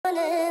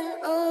one and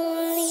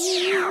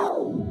only.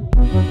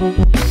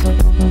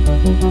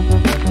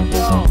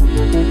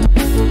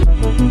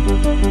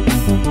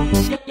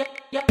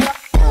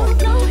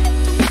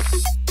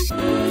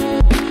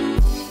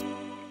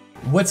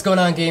 What's going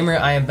on, gamer?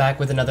 I am back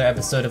with another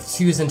episode of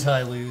Choose Until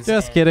I Lose.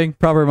 Just kidding.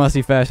 Proper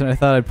Musty fashion. I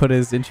thought I'd put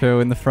his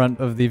intro in the front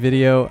of the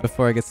video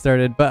before I get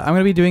started. But I'm going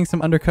to be doing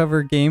some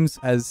undercover games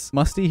as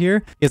Musty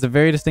here. He has a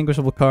very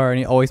distinguishable car and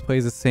he always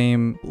plays the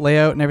same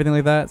layout and everything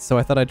like that. So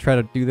I thought I'd try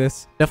to do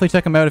this. Definitely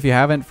check him out if you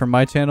haven't from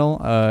my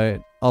channel.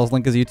 I'll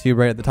link his YouTube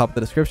right at the top of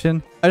the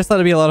description. I just thought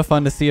it'd be a lot of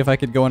fun to see if I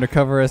could go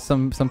undercover as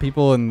some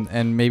people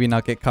and maybe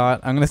not get caught.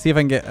 I'm going to see if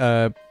I can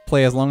get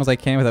play as long as I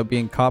can without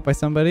being caught by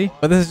somebody.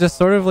 But this is just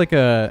sort of like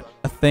a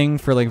thing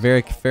for like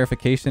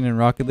verification in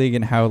Rocket League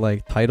and how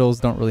like titles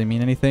don't really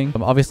mean anything.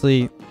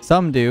 Obviously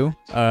some do,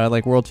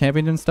 like world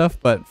champion and stuff,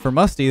 but for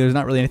Musty there's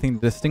not really anything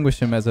to distinguish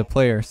him as a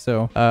player.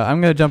 So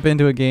I'm gonna jump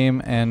into a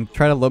game and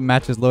try to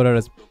match his loadout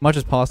as much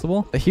as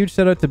possible. A huge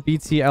shout out to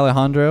BT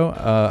Alejandro.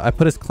 I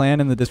put his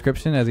clan in the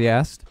description as he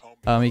asked.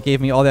 He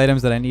gave me all the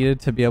items that I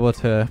needed to be able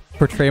to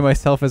portray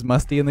myself as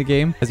Musty in the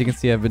game. As you can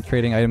see, I've been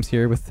trading items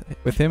here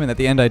with him, and at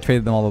the end I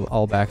traded them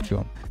all back to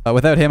him.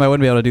 Without him, I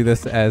wouldn't be able to do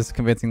this as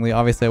convincingly.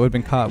 Obviously, I would have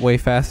been caught way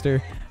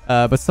faster.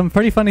 But some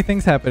pretty funny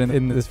things happened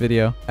in this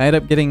video. I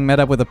ended up getting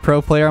met up with a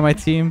pro player on my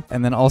team,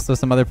 and then also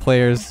some other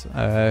players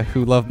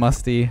who love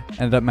Musty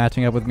ended up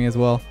matching up with me as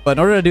well. But in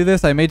order to do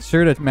this, I made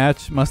sure to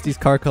match Musty's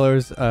car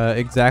colors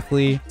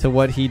exactly to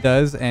what he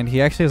does, and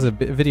he actually has a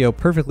video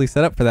perfectly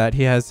set up for that.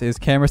 He has his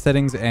camera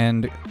settings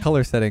and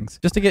color settings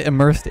just to get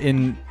immersed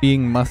in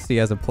being Musty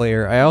as a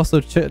player. I also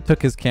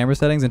took his camera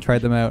settings and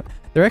tried them out.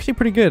 They're actually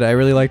pretty good. I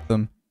really like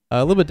them. A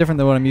little bit different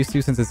than what I'm used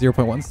to since it's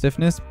 0.1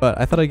 stiffness, but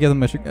I thought I'd give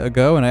them a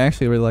go, and I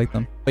actually really like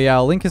them. But yeah,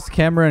 I'll link his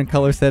camera and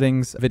color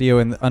settings video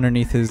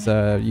underneath his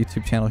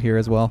YouTube channel here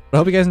as well. But I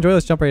hope you guys enjoy.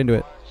 Let's jump right into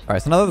it. All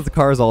right, so now that the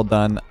car is all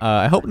done,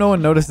 I hope no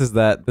one notices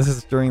that this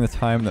is during the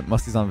time that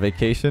Musty's on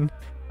vacation.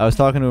 I was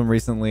talking to him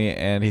recently,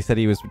 and he said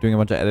he was doing a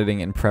bunch of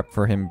editing and prep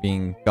for him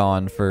being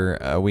gone for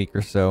a week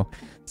or so.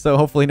 So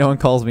hopefully no one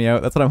calls me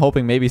out. That's what I'm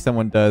hoping. Maybe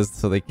someone does,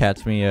 so they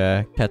catch me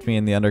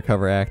in the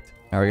undercover act.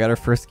 All right, we got our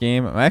first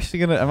game. I'm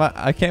actually gonna.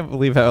 I can't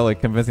believe how like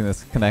convincing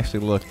this can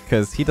actually look,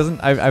 because he doesn't.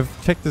 I've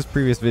checked his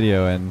previous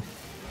video and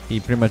he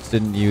pretty much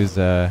didn't use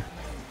any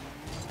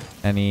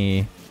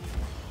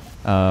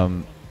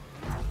tag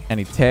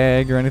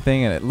or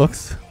anything, and it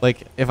looks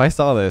like if I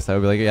saw this, I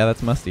would be like, yeah,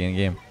 that's Musty in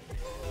game.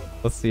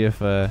 Let's see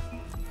if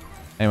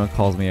anyone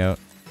calls me out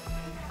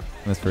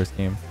in this first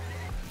game.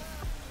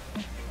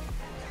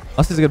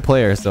 Musty's a good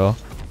player, so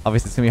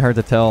obviously it's gonna be hard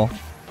to tell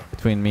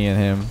between me and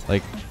him.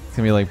 Like it's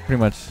gonna be like pretty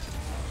much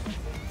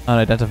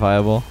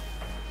unidentifiable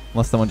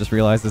unless someone just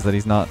realizes that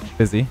he's not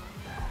busy.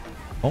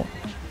 Oh,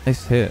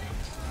 nice hit.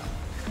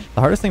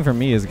 The hardest thing for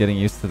me is getting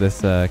used to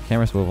this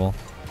camera swivel.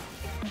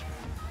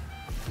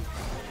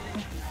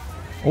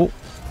 Oh,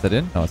 is that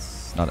in? No,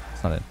 it's not.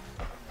 It's not in.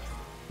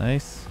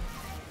 Nice.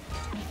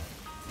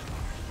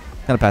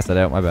 Gotta pass that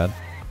out. My bad.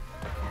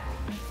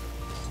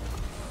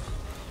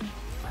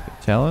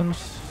 Good challenge.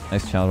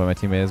 Nice challenge by my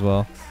teammate as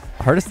well.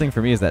 The hardest thing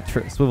for me is that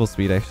swivel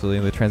speed, actually,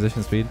 the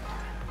transition speed.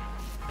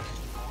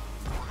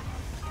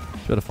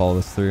 Should have followed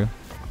this through.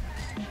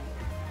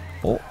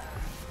 Oh,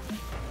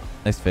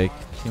 nice fake,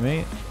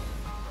 teammate.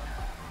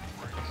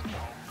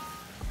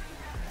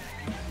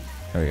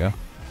 There we go.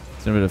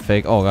 It's a bit of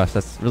fake. Oh gosh,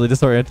 that's really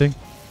disorienting.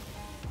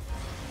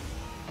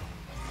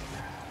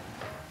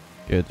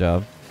 Good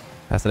job.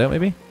 Pass it out,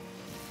 maybe.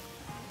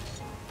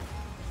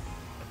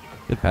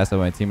 Good pass out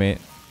by my teammate.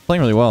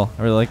 Playing really well.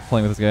 I really like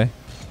playing with this guy.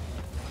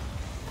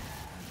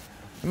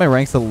 My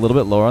rank's a little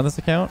bit lower on this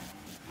account.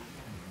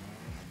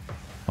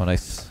 Oh,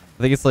 nice.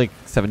 I think it's like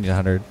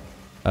 1700.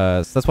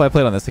 So that's why I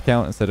played on this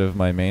account instead of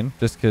my main,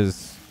 just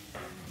because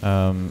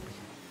I feel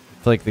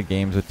like the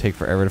games would take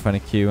forever to find a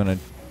queue, and I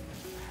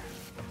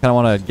kind of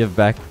want to give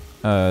back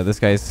this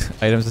guy's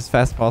items as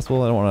fast as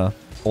possible. I don't want to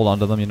hold on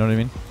to them, you know what I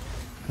mean?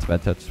 That's a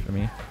bad touch for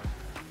me.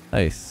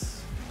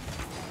 Nice.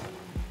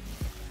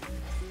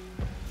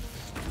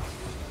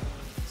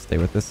 Stay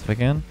with this if I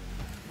can.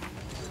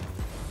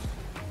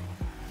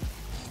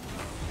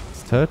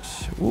 Nice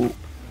touch. Ooh.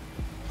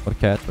 What a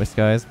catch by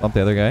Skies. Bump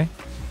the other guy.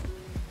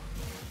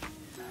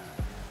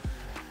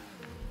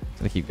 He's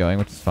gonna keep going,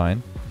 which is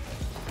fine.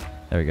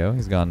 There we go.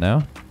 He's gone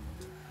now.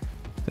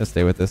 Gonna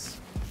stay with this.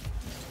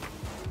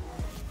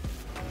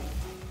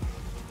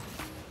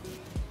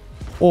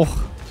 Oh,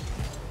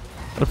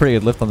 got a pretty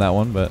good lift on that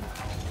one, but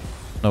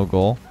no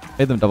goal.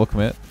 Made them double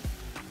commit.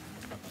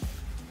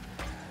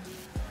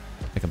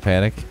 Make him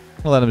panic.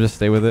 I'll let him just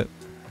stay with it.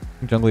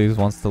 Jungle just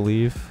wants to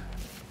leave.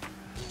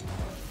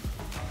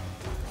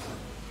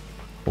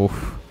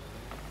 Oof.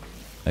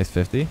 Nice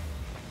 50.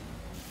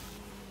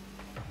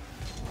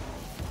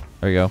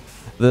 There we go.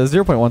 The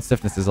 0.1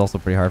 stiffness is also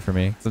pretty hard for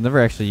me, because I've never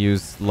actually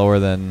used lower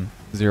than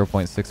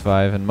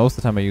 0.65, and most of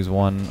the time I use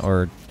 1,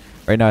 or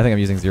right now I think I'm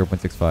using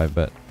 0.65,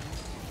 but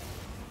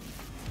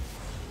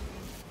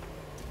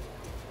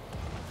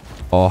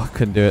Oh,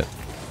 couldn't do it.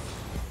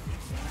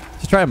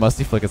 try a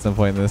Musty flick at some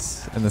point in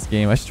this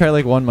game. I should try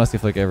like one Musty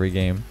flick every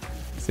game.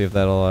 See if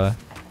that'll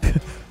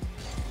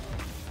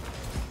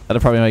that'll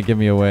probably might give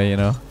me away, you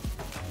know.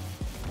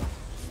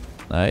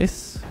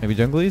 Nice. Maybe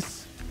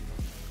junglies.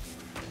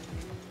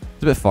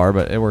 It's a bit far,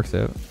 but it works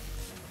out.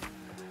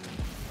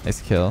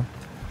 Nice kill.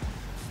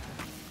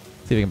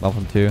 See if we can bump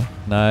him too.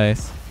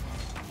 Nice.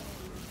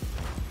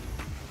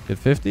 Good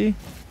 50.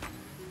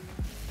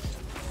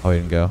 Oh, he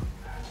didn't go.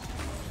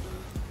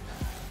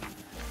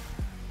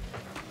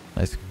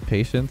 Nice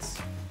patience.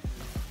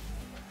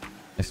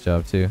 Nice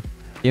job too.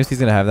 EMC's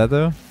gonna have that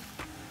though.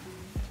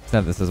 He's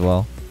gonna have this as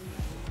well.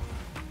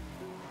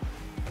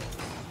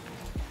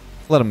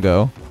 Let him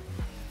go.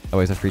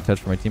 Always a free touch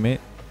for my teammate.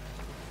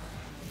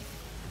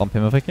 Bump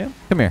him if I can.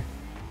 Come here.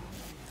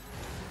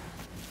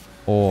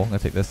 Oh, I'm gonna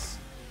take this.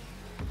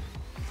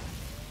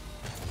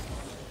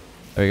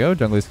 There we go.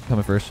 Junglie's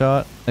coming for a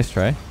shot. Nice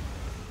try.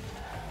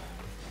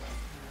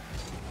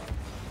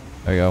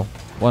 There we go.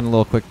 One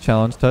little quick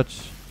challenge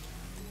touch.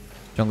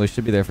 Junglie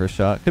should be there for a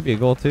shot. Could be a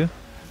goal too.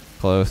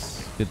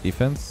 Close. Good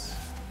defense.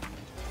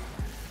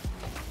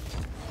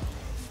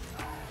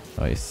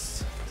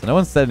 Nice. So no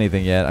one said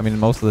anything yet. I mean,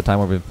 most of the time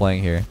we've been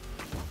playing here.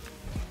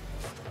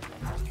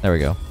 There we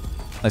go.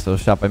 Nice little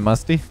shot by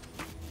Musty.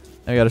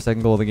 Now we got our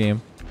second goal of the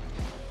game.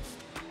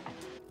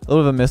 A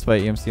little bit of a miss by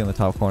EMC on the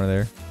top corner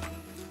there.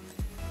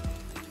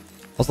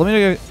 Also,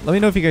 let me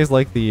know if you guys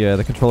like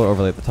the controller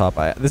overlay at the top.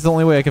 This is the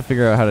only way I can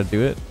figure out how to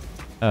do it.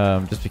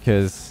 Just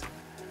because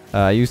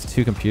I use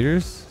two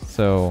computers,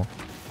 so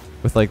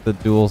with like the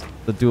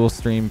dual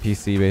stream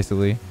PC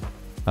basically,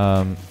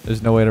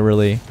 there's no way to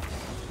really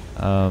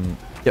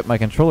get my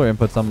controller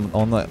inputs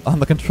on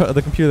the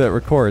computer that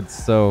records.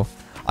 So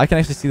I can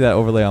actually see that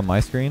overlay on my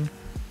screen,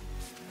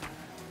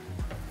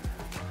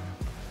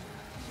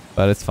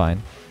 but it's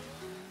fine.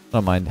 I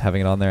don't mind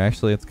having it on there.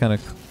 Actually, it's kind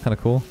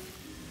of cool.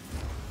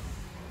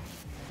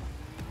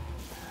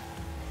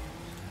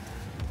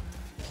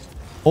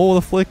 Oh,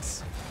 the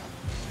flicks.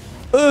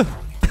 There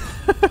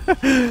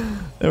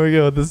we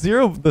go. This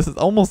is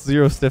almost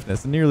zero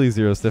stiffness. Nearly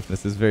zero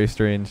stiffness is very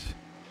strange.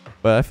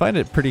 But I find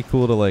it pretty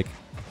cool to like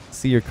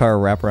see your car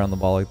wrap around the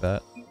ball like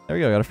that. There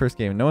we go. Got our first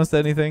game. No one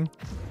said anything.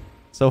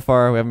 So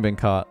far, we haven't been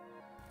caught.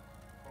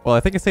 Well, I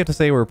think it's safe to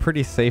say we're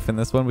pretty safe in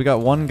this one. We got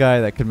one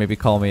guy that could maybe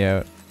call me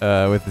out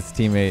with his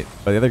teammate,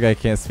 but the other guy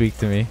can't speak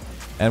to me.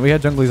 And we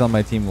had junglies on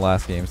my team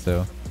last game,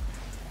 so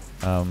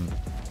we'll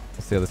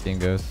see how this game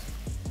goes.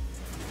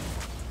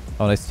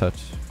 Oh, nice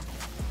touch.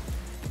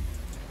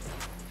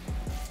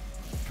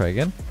 Try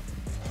again.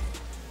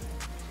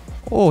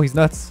 Oh, he's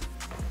nuts.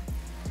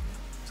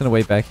 Just gonna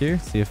wait back here,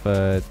 see if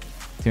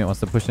teammate wants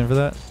to push in for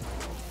that.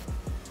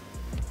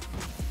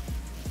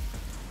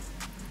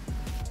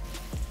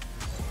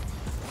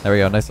 There we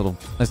go. Nice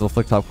little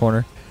flick top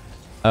corner.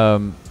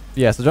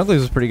 Yeah, so junglies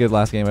was pretty good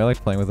last game. I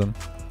liked playing with him.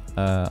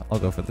 I'll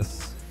go for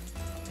this.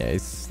 Yeah,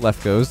 he's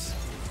left goes,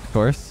 of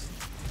course.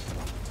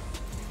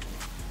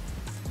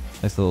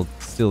 Nice little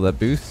steal that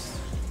boost.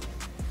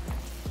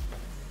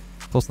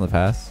 Close in the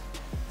pass.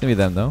 It's gonna be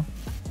them though.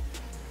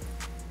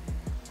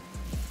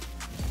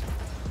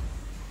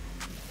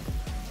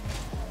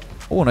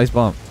 Oh, nice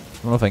bump. I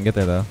don't know if I can get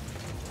there though.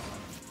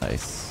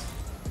 Nice.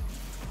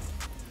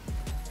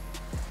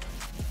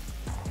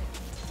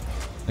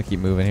 I keep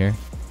moving here.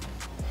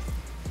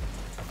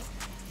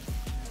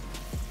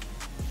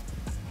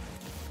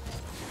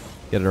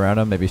 Get it around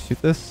him. Maybe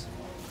shoot this.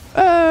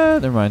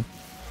 Never mind.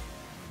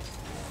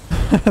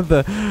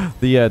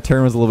 the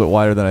turn was a little bit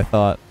wider than I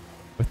thought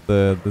with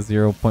the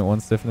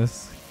 0.1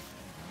 stiffness.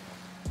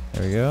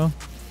 There we go.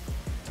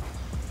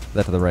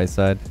 That to the right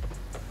side.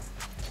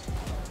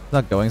 It's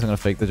not going, so I'm gonna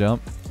fake the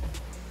jump.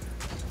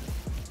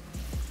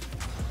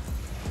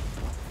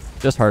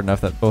 Just hard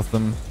enough that both of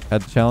them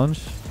had the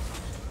challenge.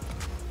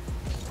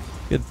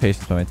 Good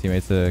patience by my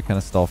teammates to kind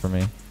of stall for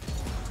me. I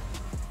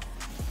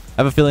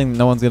have a feeling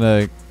no one's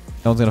gonna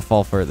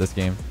fall for it this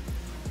game.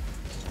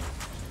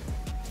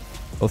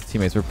 Both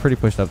teammates were pretty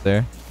pushed up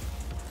there.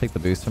 Take the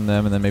boost from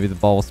them, and then maybe the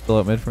ball will spill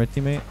out mid for my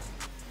teammate.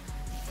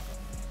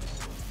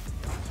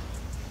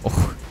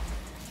 Oh,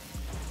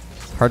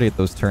 it's hard to get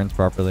those turns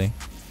properly.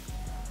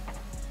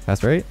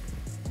 Pass right.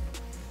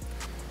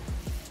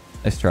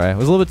 Nice try. It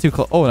was a little bit too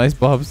close. Oh, nice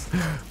bubs.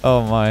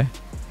 Oh my. I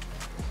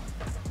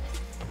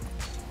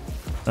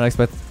didn't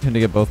expect him to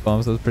get both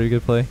bombs. That was a pretty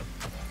good play.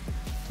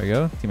 There we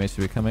go. Teammates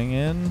should be coming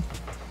in.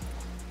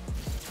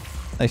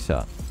 Nice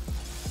shot.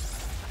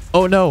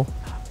 Oh no.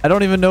 I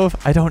don't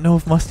know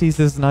if Musty's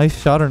is nice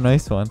shot or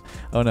nice one.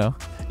 Oh no.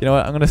 You know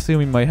what? I'm gonna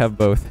assume he might have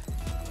both.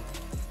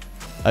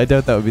 I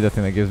doubt that would be the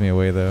thing that gives me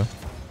away though.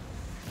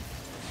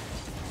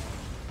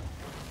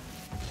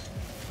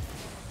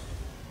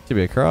 Should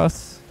be a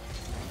cross.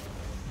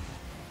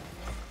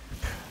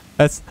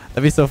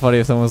 That'd be so funny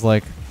if someone was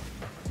like,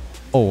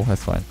 oh,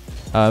 that's fine.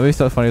 It'd be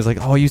so funny. It's like,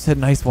 oh, you said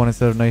nice one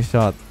instead of nice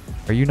shot.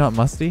 Are you not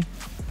Musty?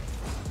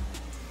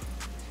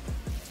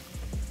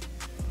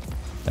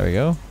 There we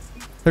go.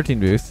 13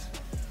 boost.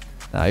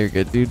 Nah, you're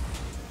good, dude.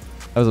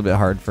 That was a bit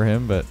hard for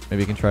him, but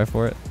maybe you can try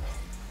for it.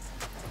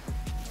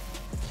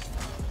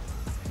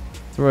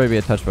 probably be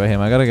a touch by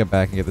him. I gotta get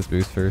back and get this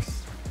boost first.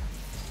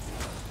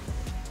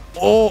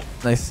 Oh,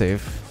 nice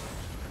save.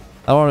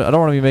 I don't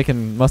want to be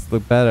making Musty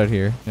look bad out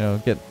here. You know,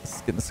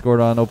 getting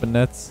scored on open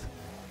nets.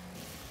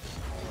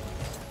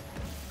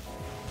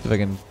 See if I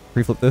can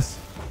pre-flip this.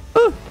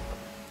 You know,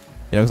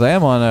 because I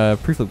am on a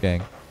pre-flip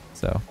gang,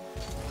 so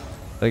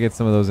I get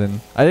some of those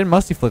in. I didn't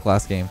Musty flick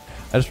last game.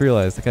 I just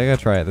realized, like, I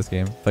gotta try it this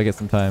game if I get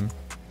some time.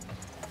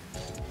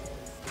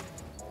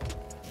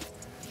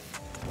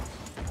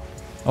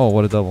 Oh,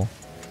 what a double.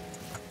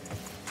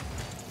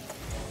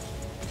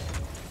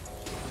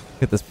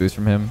 Get this boost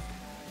from him.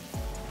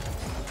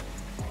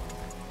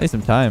 Need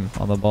some time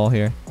on the ball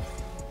here.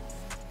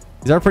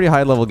 These are pretty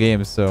high level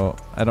games, so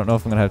I don't know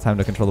if I'm gonna have time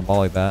to control the ball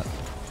like that.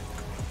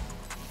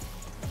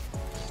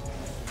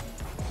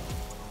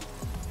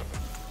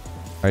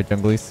 Alright,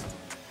 junglies.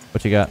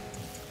 What you got?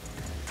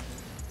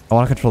 I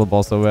want to control the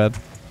ball so bad.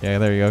 Yeah,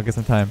 there you go. Get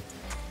some time.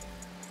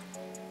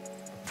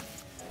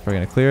 We're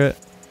gonna clear it.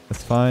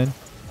 That's fine.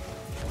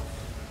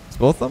 It's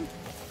both of them?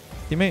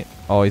 Teammate?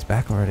 Oh, he's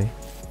back already.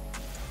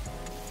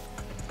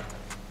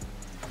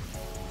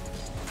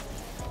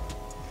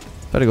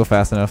 Try to go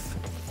fast enough.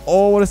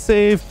 Oh, what a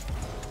save!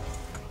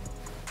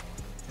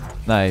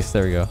 Nice,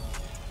 there we go.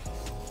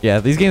 Yeah,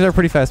 these games are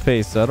pretty fast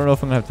paced, so I don't know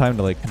if I'm gonna have time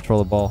to like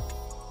control the ball.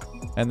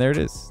 And there it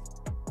is.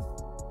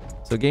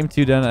 So game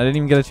 2 done. I didn't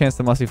even get a chance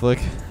to Musty flick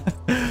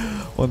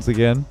once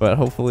again, but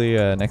hopefully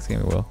next game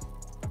we will.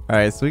 All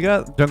right, so we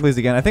got junglies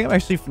again. I think I'm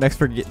actually next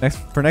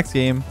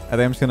game. I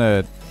think I'm just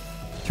gonna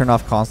turn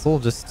off console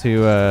just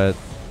to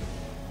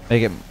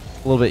make it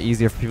a little bit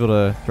easier for people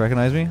to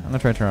recognize me. I'm gonna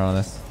try to turn on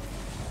this.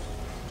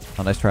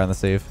 Oh, nice try on the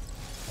save.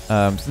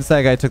 Since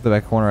that guy took the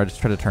back corner, I just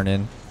tried to turn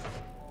in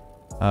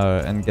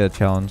and get a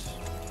challenge.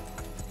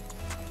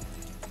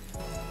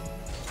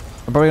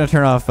 I'm probably going to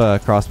turn off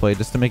crossplay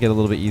just to make it a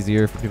little bit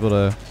easier for people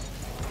to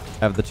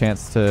have the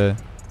chance to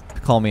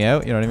call me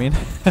out. You know what I mean?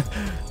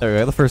 There we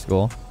go. The first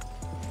goal.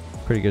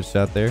 Pretty good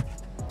shot there.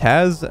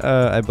 Taz,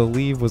 I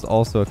believe, was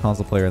also a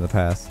console player in the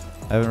past.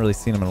 I haven't really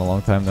seen him in a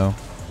long time, though.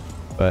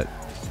 But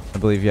I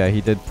believe, yeah, he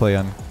did play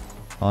on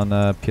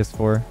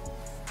PS4.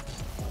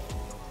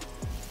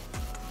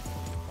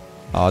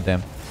 Oh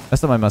damn!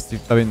 Messed up my Musty.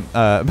 I mean,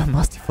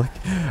 Musty flick.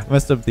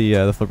 Messed up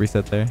the flip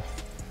reset there.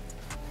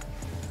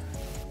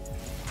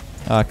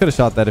 I could have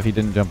shot that if he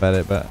didn't jump at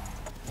it, but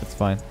it's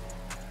fine.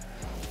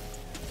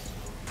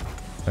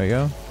 There we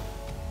go.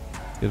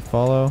 Good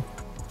follow.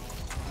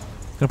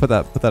 Gonna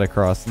put that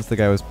across since the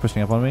guy was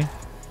pushing up on me.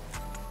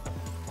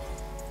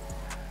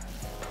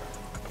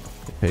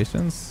 Good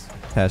patience.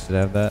 Taz should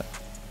have that.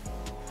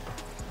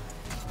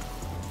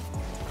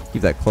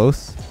 Keep that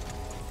close.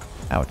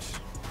 Ouch.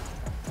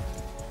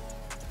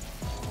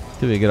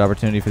 Could be a good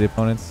opportunity for the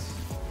opponents.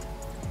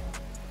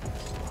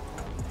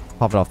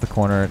 Pop it off the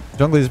corner.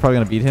 Junglies is probably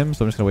going to beat him,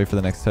 so I'm just going to wait for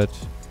the next touch.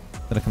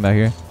 Then I come back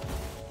here.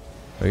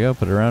 There we go.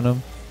 Put it around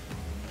him.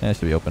 And it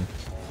should be open.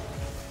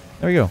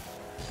 There we go.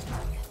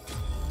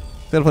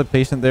 Gotta play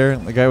patient there.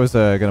 The guy was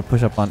going to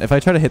push up on... If I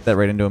try to hit that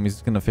right into him,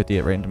 he's going to 50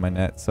 it right into my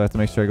net. So I have to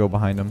make sure I go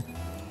behind him.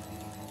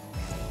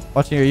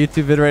 Watching your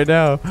YouTube vid right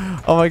now.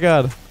 Oh my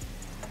god.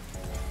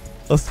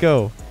 Let's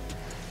go.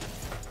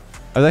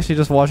 I was actually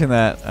just watching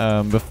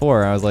that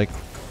before. I was like,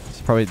 it's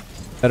probably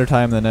better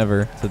time than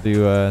ever to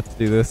do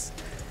this.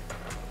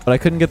 But I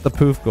couldn't get the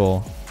poof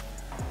goal.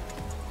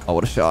 Oh,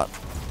 what a shot.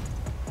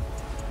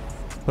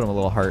 Put him a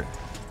little heart.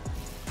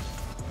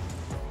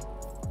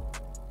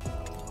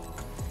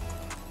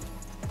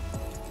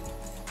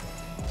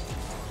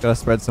 Gotta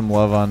spread some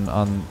love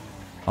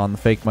on the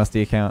fake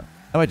Musty account.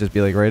 That might just be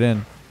like right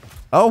in.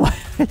 Oh my.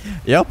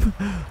 Yep.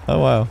 Oh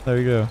wow. There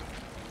we go.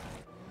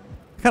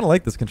 I kind of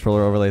like this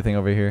controller overlay thing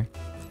over here.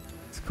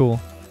 It's cool.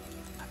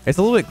 It's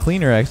a little bit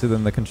cleaner actually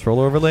than the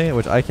controller overlay,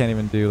 which I can't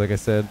even do, like I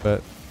said,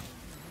 but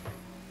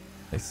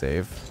they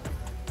save.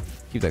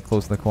 Keep that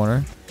close in the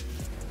corner.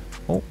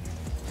 Oh.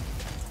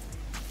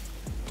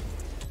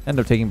 End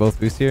up taking both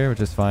boosts here,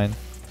 which is fine.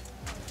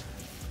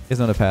 He's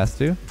not a pass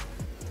to.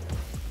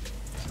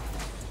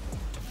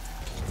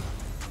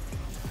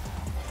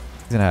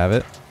 He's gonna have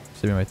it.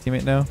 Should be my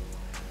teammate now.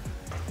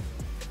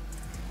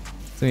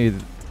 It's gonna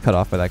be cut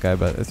off by that guy,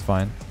 but it's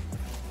fine.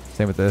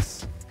 Same with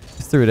this.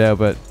 Just threw it out,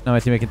 but now my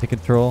teammate can take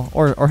control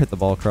or hit the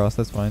ball across.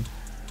 That's fine.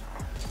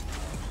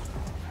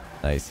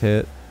 Nice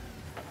hit.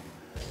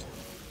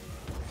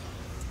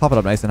 Pop it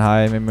up nice and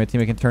high. Maybe my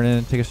teammate can turn in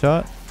and take a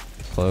shot.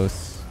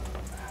 Close.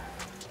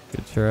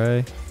 Good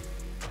try.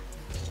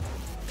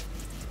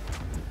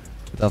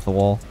 Get off the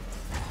wall.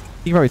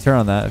 He can probably turn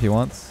on that if he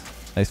wants.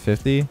 Nice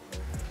 50.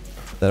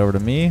 Put that over to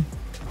me.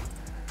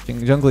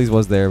 Junglies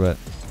was there, but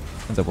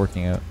ends up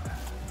working out.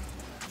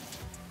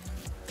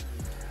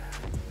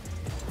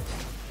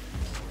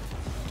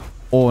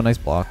 Oh, nice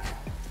block.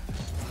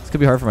 This could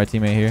be hard for my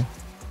teammate here.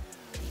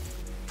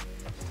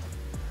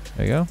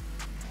 There you go.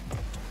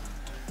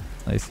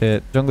 Nice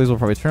hit. Junglies will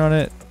probably turn on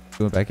it.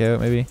 Going back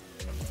out, maybe.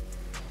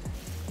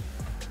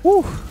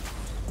 Woo!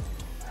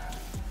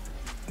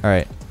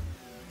 Alright.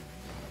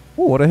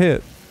 Ooh, what a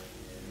hit.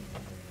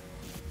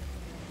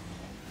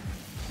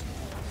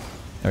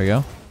 There we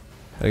go.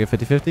 Gotta get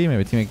 50-50.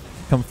 Maybe teammate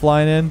come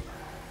flying in.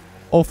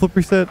 Oh, flip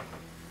reset.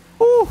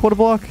 Oh, what a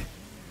block.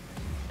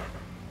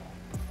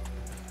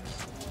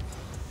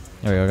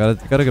 There we go.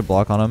 Got a good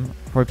block on him.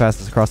 Before he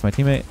passes across my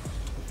teammate.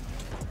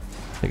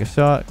 Take a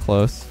shot.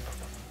 Close.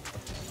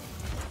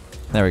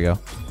 There we go.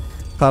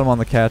 Caught him on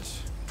the catch.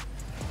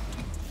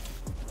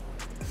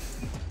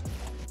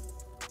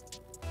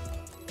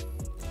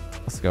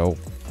 Let's go.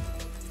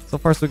 So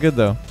far, so good,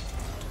 though.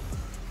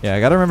 Yeah, I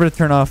gotta remember to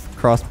turn off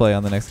crossplay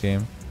on the next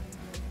game.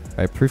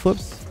 Alright,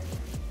 pre-flips.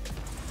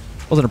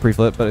 Wasn't a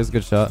pre-flip, but it was a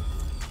good shot.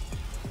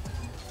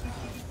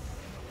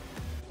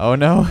 Oh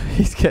no,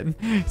 he's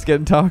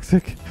getting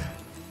toxic.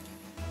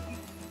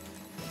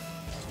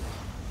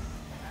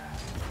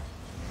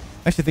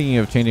 Actually thinking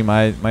of changing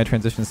my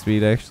transition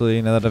speed,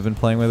 actually, now that I've been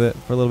playing with it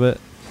for a little bit.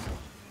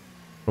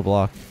 Little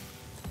block.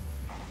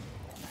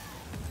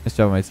 Nice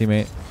job, my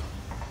teammate.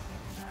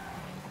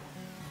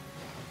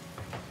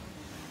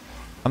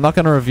 I'm not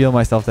going to reveal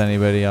myself to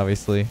anybody,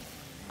 obviously.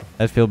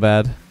 I'd feel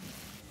bad.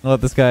 I'll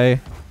let this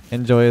guy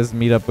enjoy his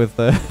meetup with...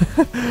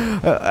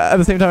 at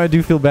the same time, I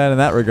do feel bad in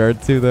that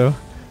regard, too, though.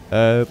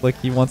 Like,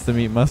 he wants to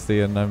meet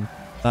Musty, and I'm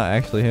not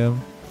actually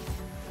him.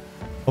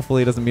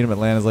 Hopefully he doesn't meet him at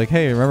LAN. It's like,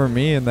 hey, remember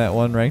me in that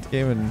one ranked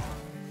game in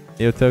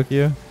Neo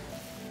Tokyo?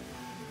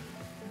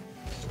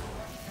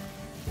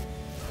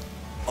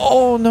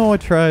 Oh, no, I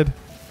tried.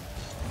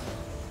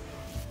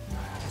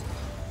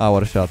 Oh,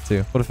 what a shot,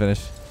 too. What a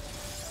finish.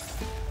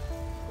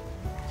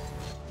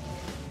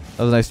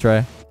 That was a nice try.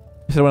 I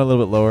should have went a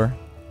little bit lower.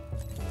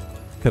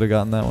 Could have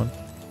gotten that one.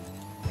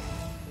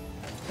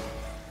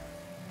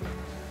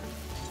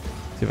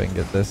 See if I can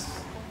get this.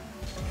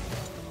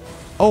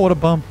 Oh, what a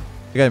bump.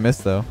 The guy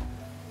missed, though.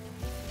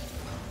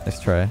 Nice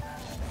try.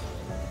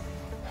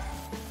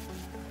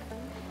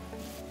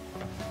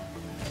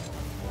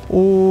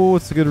 Oh,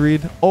 it's a good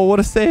read. Oh, what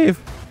a save.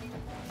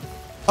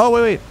 Oh,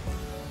 wait.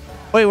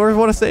 Wait,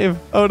 what a save.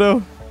 Oh,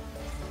 no.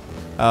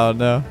 Oh,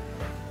 no.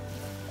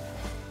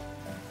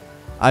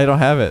 I don't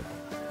have it.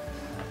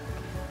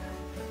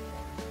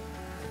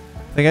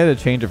 I think I had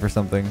to change it for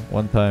something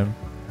one time.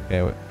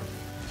 Okay, wait.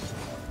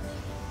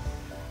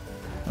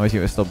 Oh, my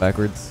team was still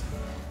backwards.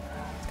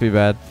 This could be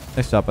bad.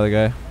 Nice shot by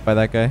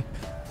that guy.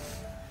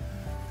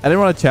 I didn't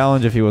want to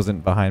challenge if he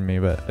wasn't behind me,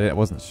 but I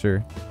wasn't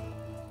sure.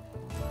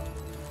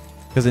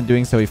 Because in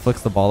doing so, he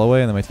flicks the ball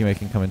away, and then my teammate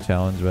can come and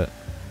challenge, but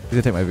he's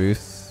going to take my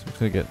boost. I'm just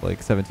going to get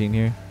like 17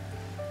 here.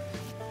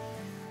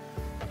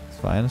 It's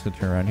fine. I'm just going to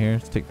turn around here.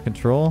 Just take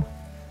control.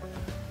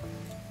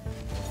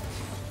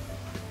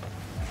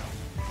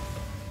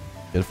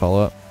 Good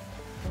follow-up.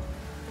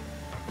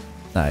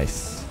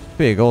 Nice. Could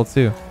be a goal,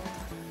 too.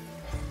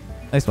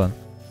 Nice one.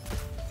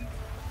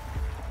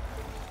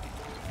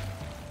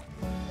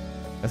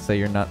 I say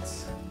you're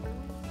nuts.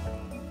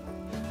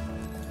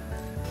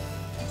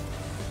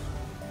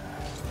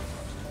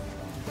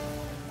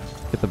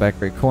 Get the back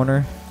right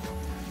corner.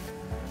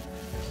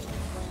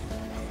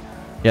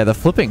 Yeah, the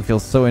flipping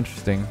feels so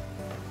interesting.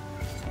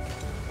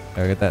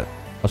 There, get that.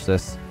 Watch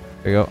this.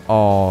 There you go.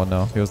 Oh,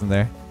 no. He wasn't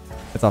there.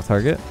 It's off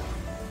target.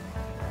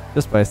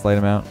 Just by a slight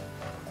amount.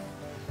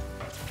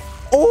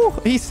 Oh,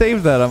 he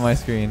saved that on my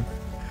screen.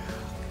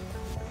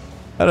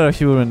 I don't know if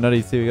she would have been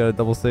nutty too. We got a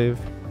double save.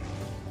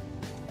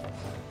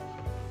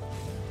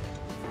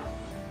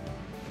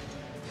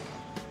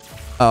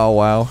 Oh,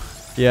 wow.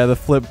 Yeah, the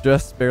flip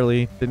just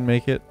barely didn't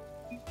make it.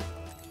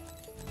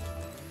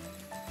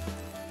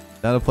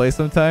 Now to play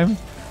sometime?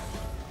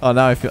 Oh,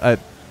 now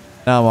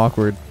now I'm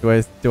awkward.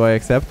 Do I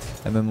accept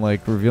and then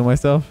like reveal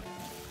myself?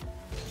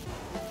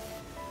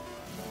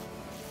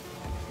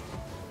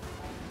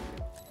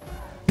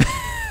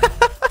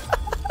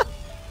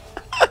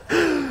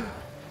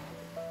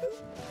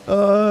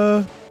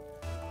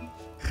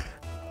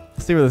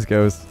 Let's see where this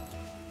goes.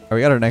 Alright,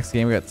 we got our next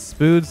game. We got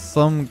Spood,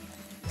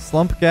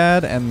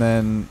 Slumpgad, and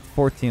then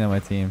 14 on my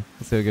team.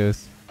 Let's see how it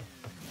goes.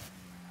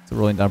 It's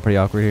rolling down pretty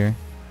awkward here.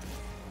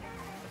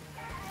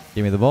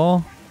 Give me the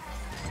ball.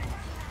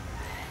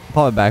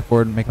 Pull it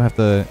backboard, make him have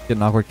to get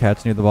an awkward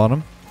catch near the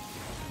bottom.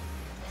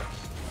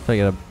 Try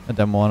to get a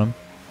demo on him.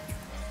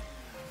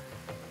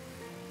 I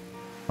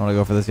don't want to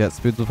go for this yet.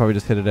 Spoods will probably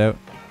just hit it out.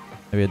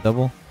 Maybe a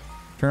double.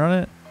 Turn on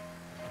it.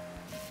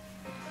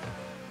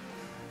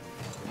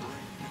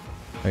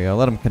 There you go.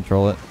 Let him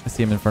control it. I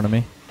see him in front of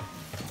me.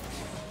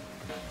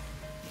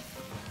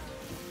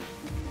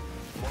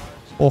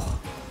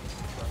 Oh.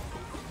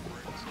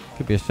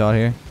 Could be a shot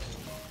here.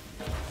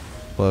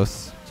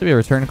 Close. Should be a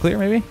return clear,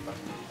 maybe?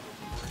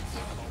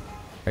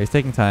 Alright, he's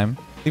taking time.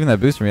 Leaving that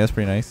boost for me, that's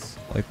pretty nice.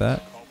 I like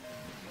that.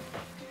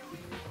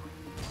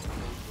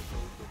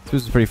 This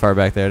boost is pretty far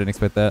back there. I didn't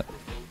expect that.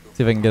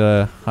 See if I can get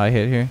a high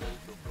hit here.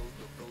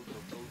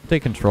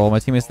 Take control. My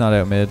teammate's not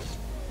out mid.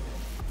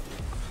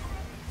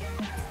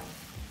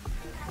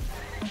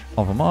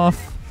 Off him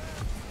off.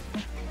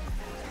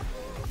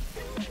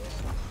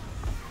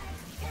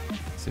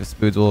 See if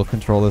Spoods will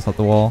control this up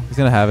the wall. He's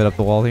gonna have it up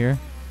the wall here.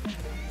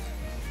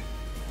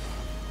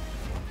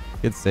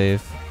 Good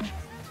save.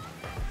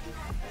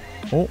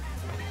 Oh.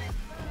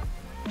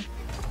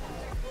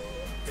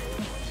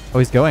 Oh,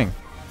 he's going.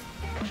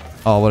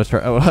 Oh, what a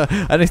try. Oh, I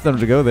didn't expect him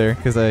to go there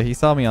because he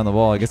saw me on the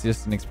wall. I guess he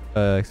just didn't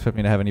expect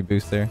me to have any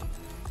boost there.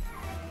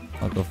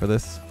 I'll go for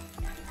this.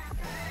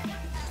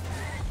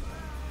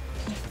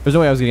 There's no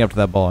way I was getting up to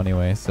that ball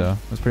anyway, so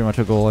it was pretty much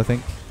a goal, I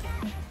think.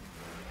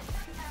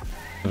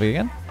 Move it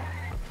again.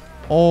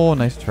 Oh,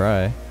 nice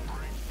try.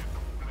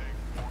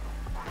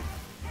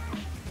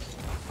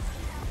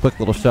 Quick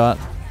little shot.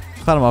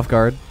 Caught him off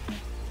guard.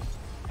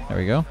 There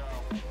we go.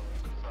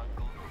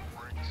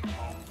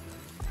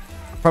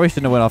 Probably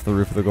shouldn't have went off the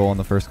roof of the goal on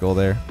the first goal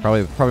there.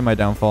 Probably my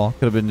downfall.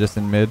 Could have been just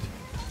in mid.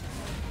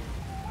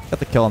 Got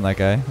the kill on that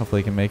guy.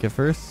 Hopefully he can make it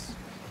first.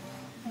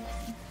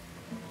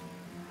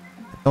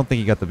 Don't think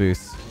he got the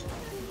boost.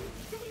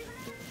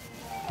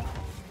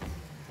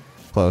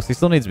 Close. He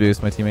still needs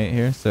boost, my teammate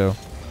here, so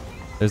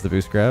there's the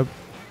boost grab.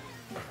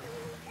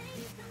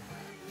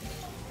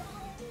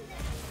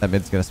 That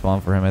mid's gonna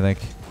spawn for him, I think.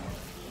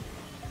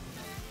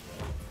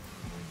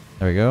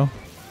 There we go.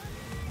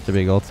 Should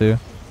be a goal too.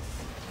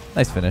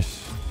 Nice finish.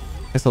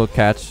 Nice little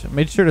catch.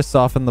 Made sure to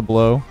soften the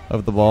blow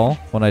of the ball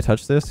when I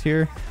touched this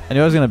here. I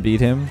knew I was gonna beat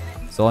him,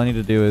 so all I need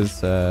to do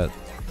is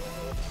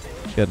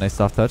get a nice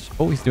soft touch.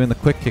 Oh, he's doing the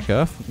quick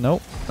kickoff.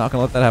 Nope, not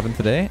gonna let that happen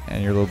today.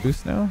 And your little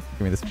boost now.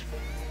 Give me this.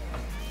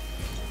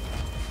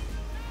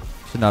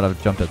 Should not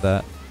have jumped at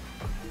that.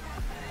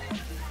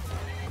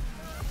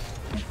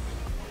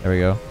 There we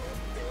go.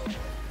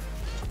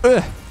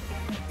 Ugh.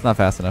 It's not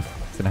fast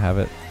enough. It's gonna have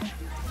it.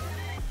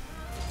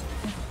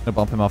 Gonna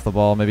bump him off the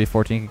ball. Maybe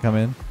 14 can come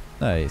in.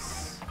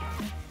 Nice.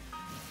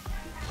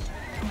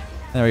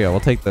 There we go. We'll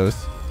take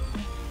those.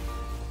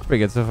 Pretty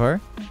good so far.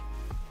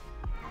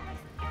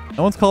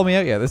 No one's called me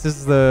out yet. This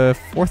is the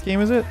 4th game,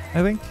 is it?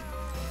 I think.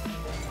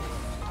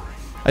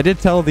 I did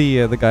tell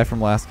the guy from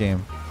last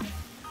game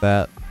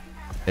that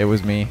it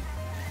was me,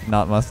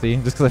 not Musty,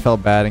 just because I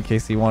felt bad in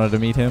case he wanted to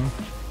meet him.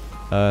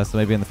 So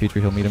maybe in the future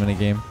he'll meet him in a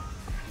game.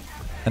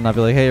 And not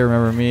be like, hey,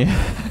 remember me?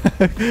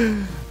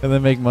 And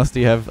then make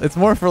Musty have... It's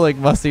more for like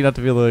Musty not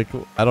to be like,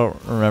 I don't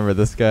remember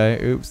this guy.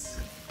 Oops.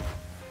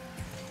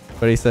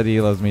 But he said he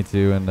loves me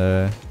too,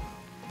 and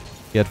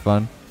he had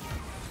fun.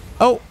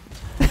 Oh!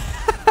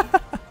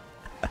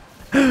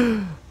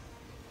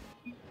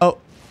 Oh!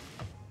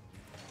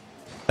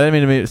 I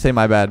didn't mean to say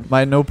my bad.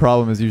 My no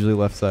problem is usually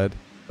left side,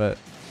 but...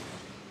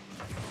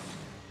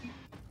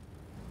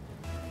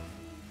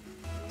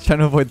 Trying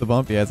to avoid the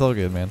bump. Yeah, it's all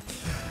good, man.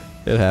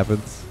 It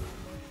happens.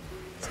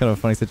 It's kind of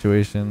a funny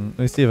situation. Let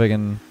me see if I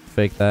can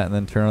fake that and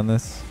then turn on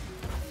this.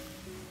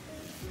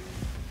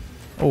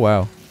 Oh,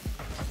 wow.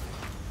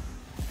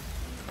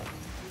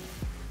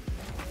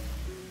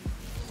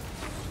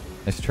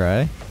 Nice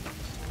try.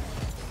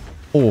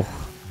 Oh. Yeah,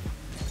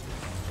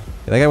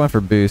 that guy went for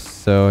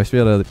boost, so I should be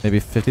able to maybe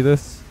 50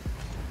 this.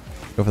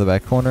 Go for the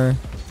back corner.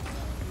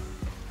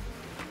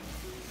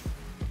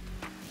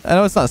 I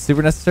know it's not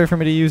super necessary for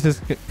me to use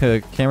his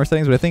camera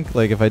settings, but I think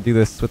like if I do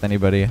this with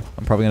anybody,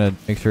 I'm probably gonna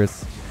make sure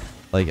it's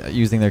like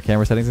using their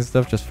camera settings and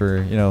stuff just for,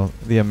 you know,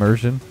 the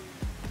immersion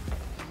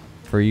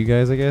for you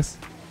guys, I guess.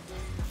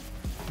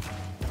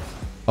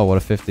 Oh, what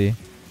a 50. Can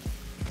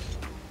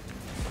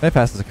I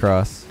pass this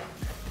across?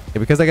 Yeah,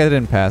 because that guy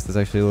didn't pass, it's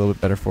actually a little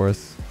bit better for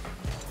us.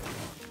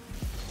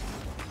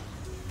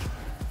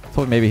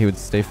 Thought maybe he would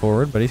stay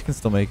forward, but he can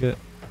still make it.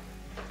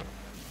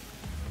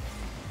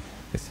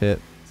 Nice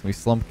hit. We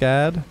slump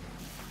gad.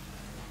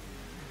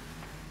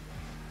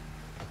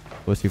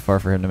 Was too far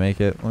for him to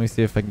make it. Let me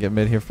see if I can get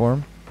mid here for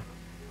him.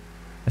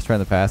 Let's try in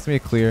the pass. Give me a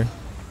clear.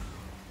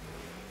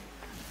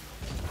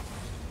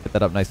 Get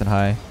that up nice and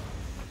high.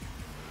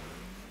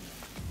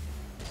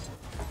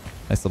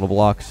 Nice little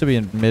block. Should be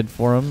in mid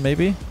for him,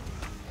 maybe.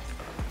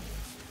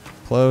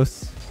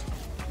 Close.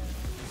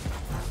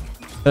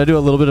 Gonna do a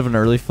little bit of an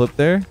early flip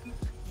there.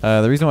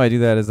 The reason why I do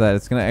that is that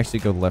it's gonna actually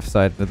go left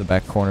side to the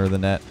back corner of the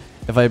net.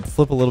 If I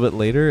flip a little bit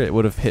later, it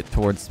would have hit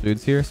towards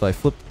Spoods here. So I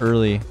flip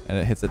early and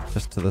it hits it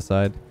just to the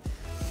side.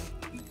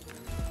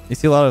 You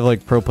see a lot of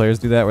like pro players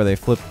do that where they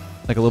flip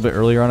like a little bit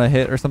earlier on a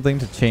hit or something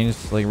to change,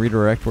 like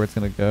redirect where it's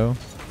going to go.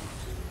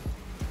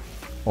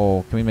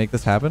 Oh, can we make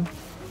this happen?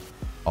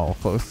 Oh,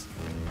 close.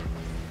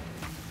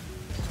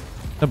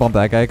 I'm gonna bump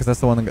that guy because that's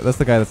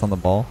the guy that's on the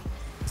ball.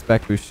 This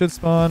back boost should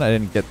spawn. I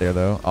didn't get there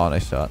though. Oh,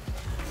 nice shot.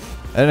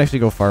 I didn't actually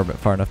go far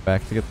enough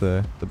back to get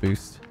the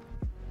boost.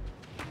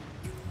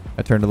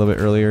 I turned a little bit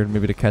earlier,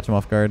 maybe to catch him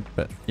off guard.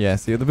 But yeah,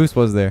 see, the boost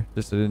was there.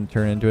 Just I didn't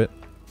turn into it.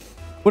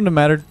 Wouldn't have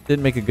mattered.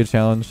 Didn't make a good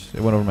challenge.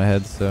 It went over my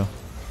head, so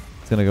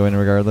it's going to go in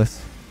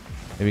regardless.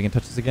 Maybe we can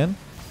touch this again.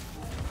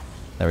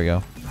 There we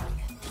go.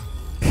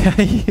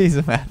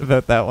 He's mad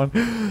about that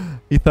one.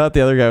 He thought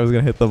the other guy was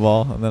going to hit the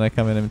ball, and then I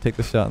come in and take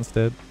the shot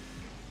instead.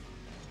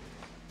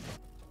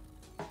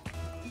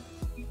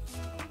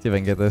 See if I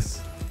can get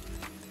this.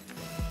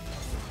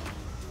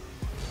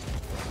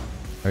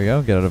 There we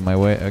go. Get out of my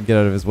way. Get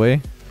out of his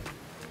way.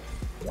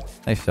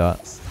 Nice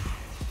shots.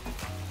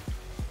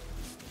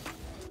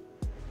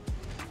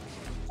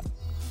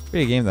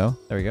 Pretty good game though.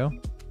 There we go.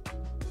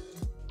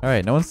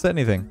 Alright, no one said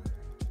anything.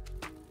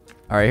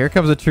 Alright, here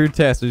comes a true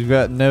test. We've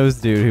got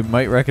Nose Dude who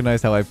might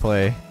recognize how I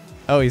play.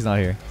 Oh, he's not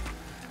here.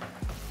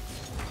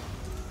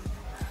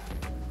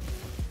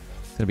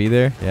 He's gonna be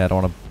there? Yeah, I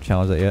don't want to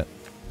challenge that yet.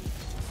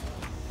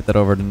 Get that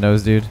over to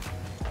nose, dude.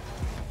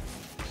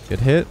 Good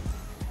hit.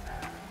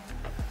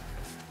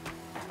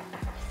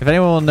 If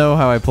anyone will know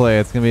how I play,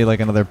 it's gonna be like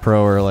another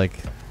pro or like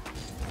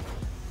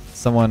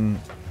someone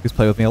who's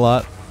played with me a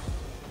lot.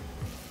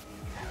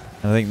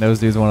 And I think nose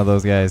dude's one of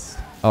those guys.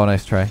 Oh,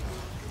 nice try.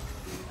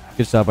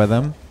 Good shot by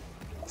them.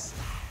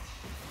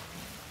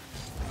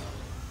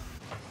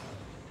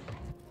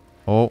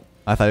 Oh,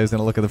 I thought he was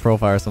gonna look at the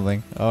profile or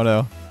something. Oh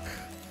no.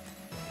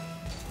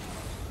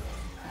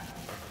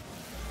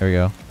 There we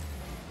go.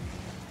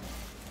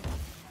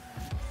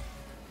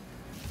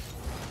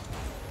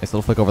 Nice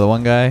little flick over the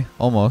one guy.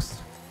 Almost. See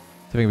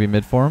if we can be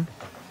mid for him.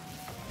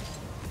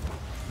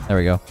 There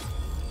we go.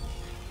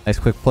 Nice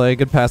quick play.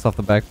 Good pass off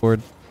the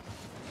backboard.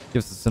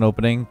 Gives us an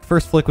opening.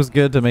 First flick was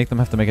good to make them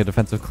have to make a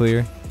defensive clear.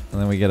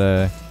 And then we get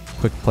a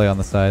quick play on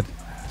the side.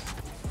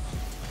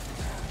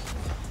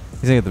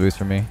 He's gonna get the boost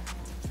from me.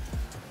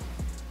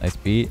 Nice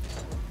beat.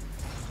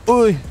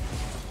 Ooh!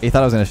 He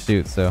thought I was gonna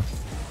shoot, so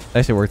it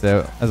actually worked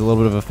out as a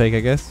little bit of a fake, I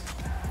guess.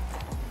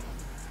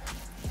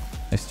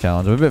 Nice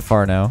challenge. I'm a bit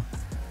far now.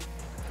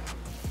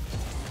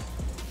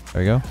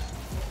 There we go.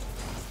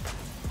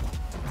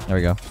 There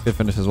we go. Good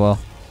finish as well.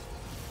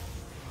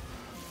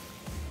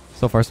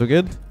 So far, so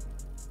good.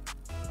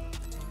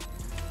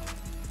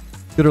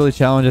 Good early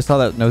challenge. I saw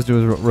that nose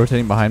dude was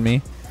rotating behind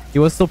me. He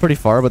was still pretty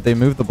far, but they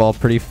moved the ball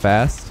pretty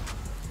fast.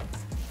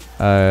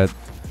 To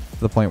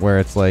the point where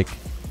it's like... Is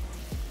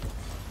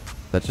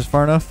that just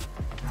far enough?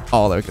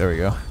 Oh, there we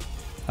go.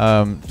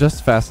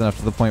 Just fast enough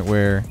to the point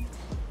where...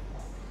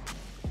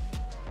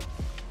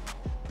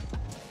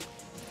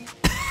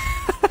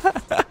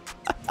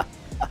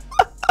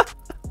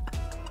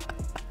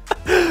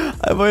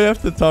 I might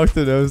have to talk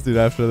to nose dude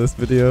after this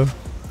video.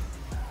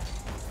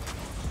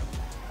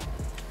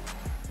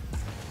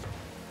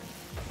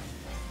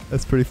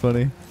 That's pretty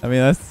funny. I mean,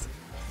 that's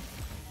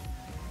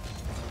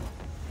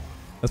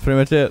pretty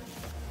much it.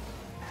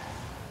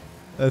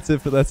 That's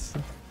it for that's.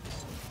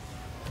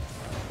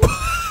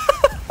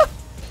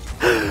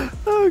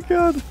 Oh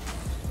god.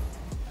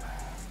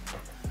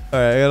 All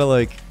right, I gotta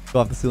like go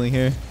off the ceiling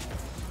here.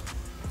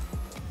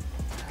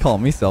 Call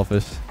me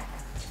selfish.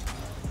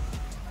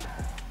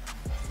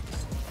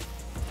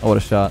 Oh, what a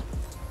shot.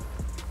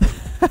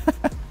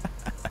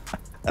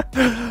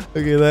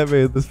 Okay, that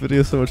made this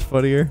video so much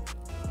funnier.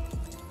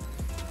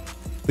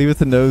 Leave it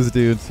to nose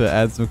dude to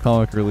add some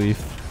comic relief.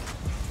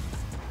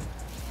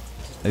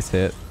 Nice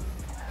hit.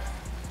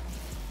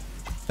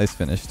 Nice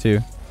finish too.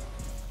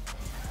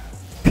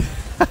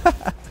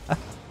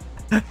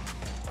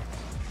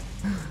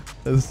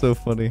 That's so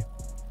funny.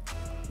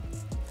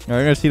 Alright,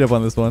 I'm gonna cheat up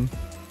on this one.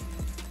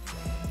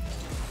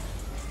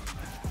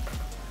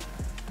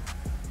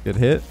 Good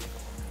hit.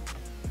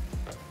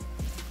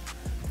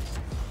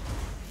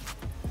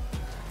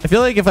 I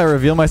feel like if I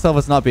reveal myself,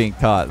 it's not being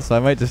caught, so I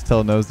might just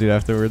tell nose dude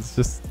afterwards,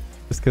 just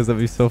because that'd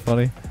be so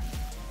funny.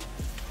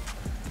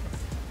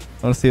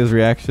 I want to see his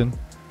reaction.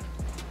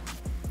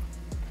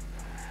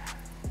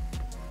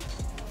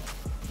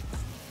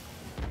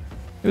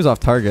 He was off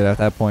target at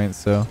that point,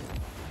 so.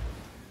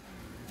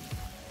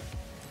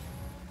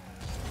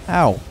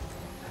 Ow.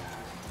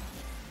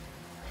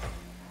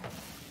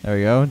 There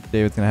we go.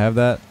 David's gonna have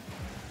that.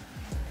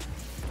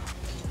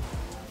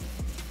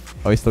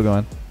 Oh, he's still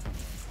going.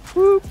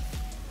 Whoop.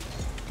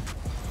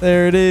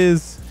 There it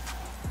is.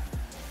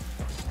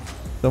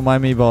 Don't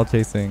mind me ball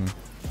chasing.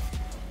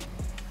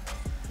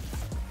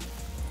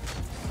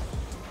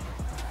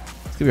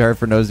 It's gonna be hard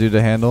for nose dude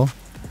to handle.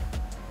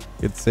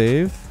 Good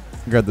save.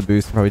 Grab the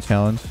boost, probably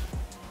challenge.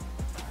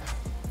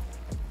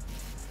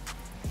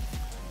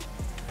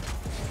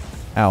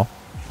 Ow.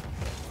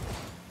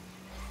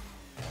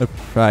 Nope.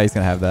 Ah, he's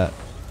gonna have that.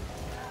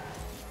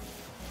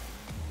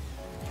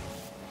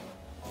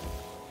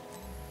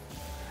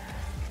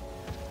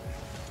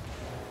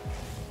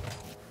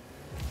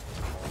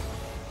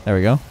 There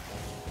we go.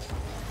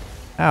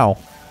 Ow.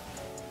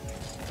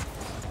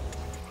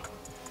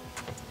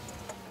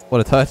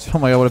 What a touch. Oh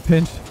my god, what a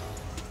pinch.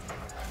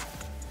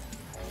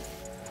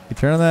 You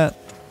turn on that.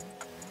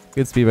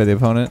 Good speed by the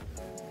opponent.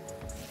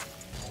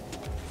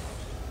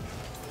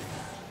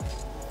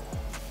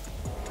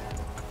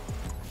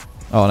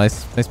 Oh,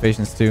 nice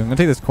patience too. I'm gonna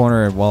take this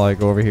corner while I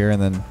go over here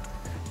and then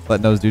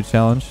let nose dude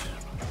challenge.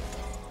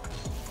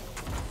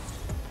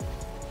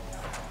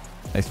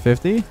 Nice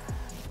 50.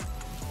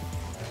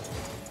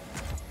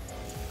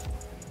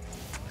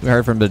 It's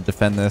hard for him to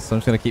defend this, so I'm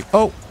just gonna keep.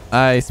 Oh,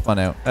 I spun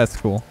out. That's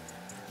cool.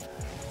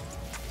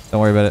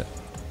 Don't worry about it.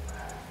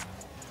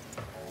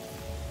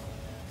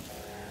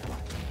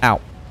 Ow.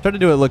 Try to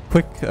do a look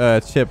quick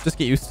chip. Just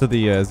get used to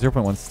the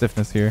 0.1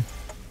 stiffness here.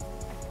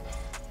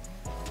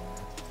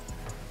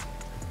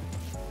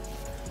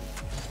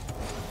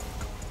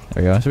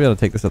 There we go. I should be able to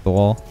take this at the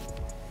wall.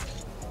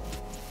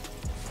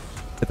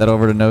 Get that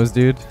over to nose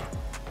dude.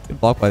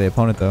 Good block by the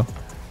opponent though.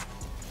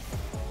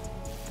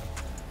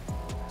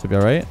 Should be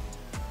alright.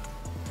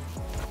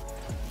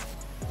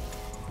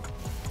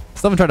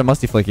 Still haven't tried a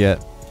Musty flick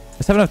yet.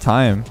 Just haven't enough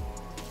time.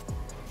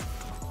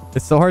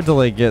 It's so hard to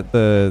like get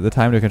the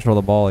time to control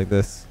the ball like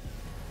this.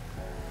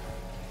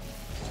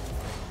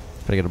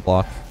 Try to get a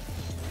block.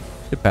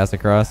 Good pass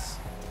across.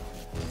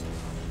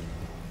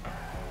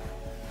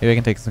 Maybe I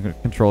can take some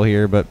control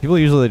here, but people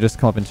usually just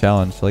come up and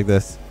challenge like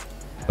this.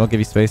 Don't give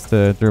you space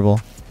to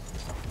dribble.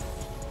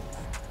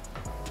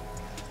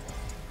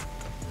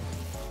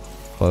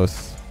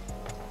 Close.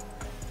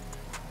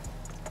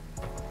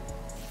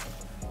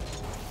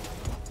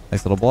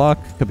 Nice little block.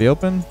 Could be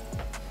open.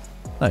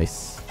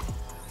 Nice.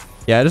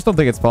 Yeah, I just don't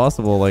think it's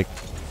possible. Like,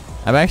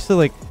 I'm actually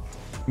like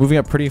moving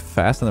up pretty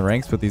fast in the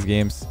ranks with these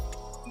games.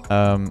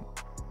 Oh,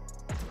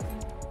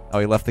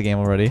 he left the game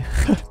already.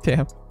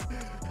 Damn.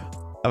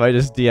 I might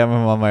just DM him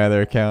on my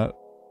other account.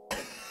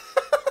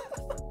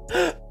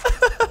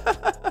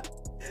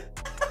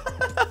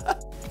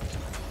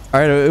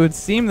 Alright, it would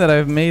seem that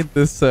I've made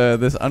this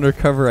this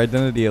undercover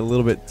identity a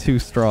little bit too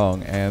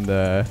strong, and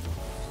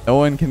no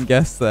one can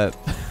guess that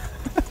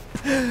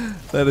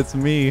that it's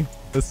me.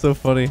 That's so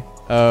funny.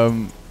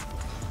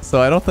 So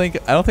I don't think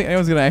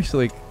anyone's gonna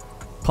actually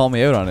call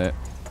me out on it.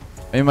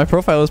 I mean, my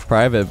profile is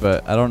private,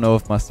 but I don't know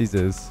if Musty's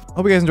is.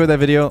 Hope you guys enjoyed that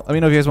video. Let me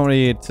know if you guys want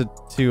me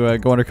to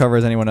go undercover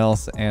as anyone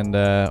else, and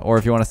or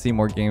if you want to see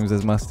more games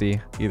as Musty.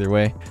 Either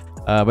way,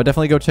 but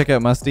definitely go check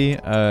out Musty.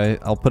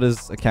 I'll put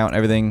his account and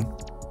everything,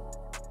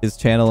 his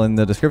channel in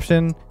the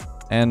description,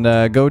 and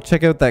go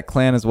check out that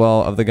clan as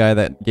well of the guy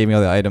that gave me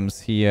all the items.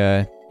 He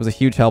was a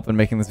huge help in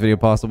making this video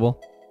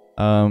possible.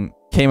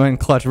 Came in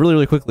clutch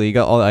really quickly. He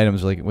got all the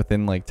items like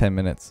within like 10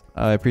 minutes.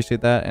 I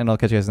appreciate that, and I'll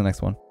catch you guys in the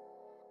next one.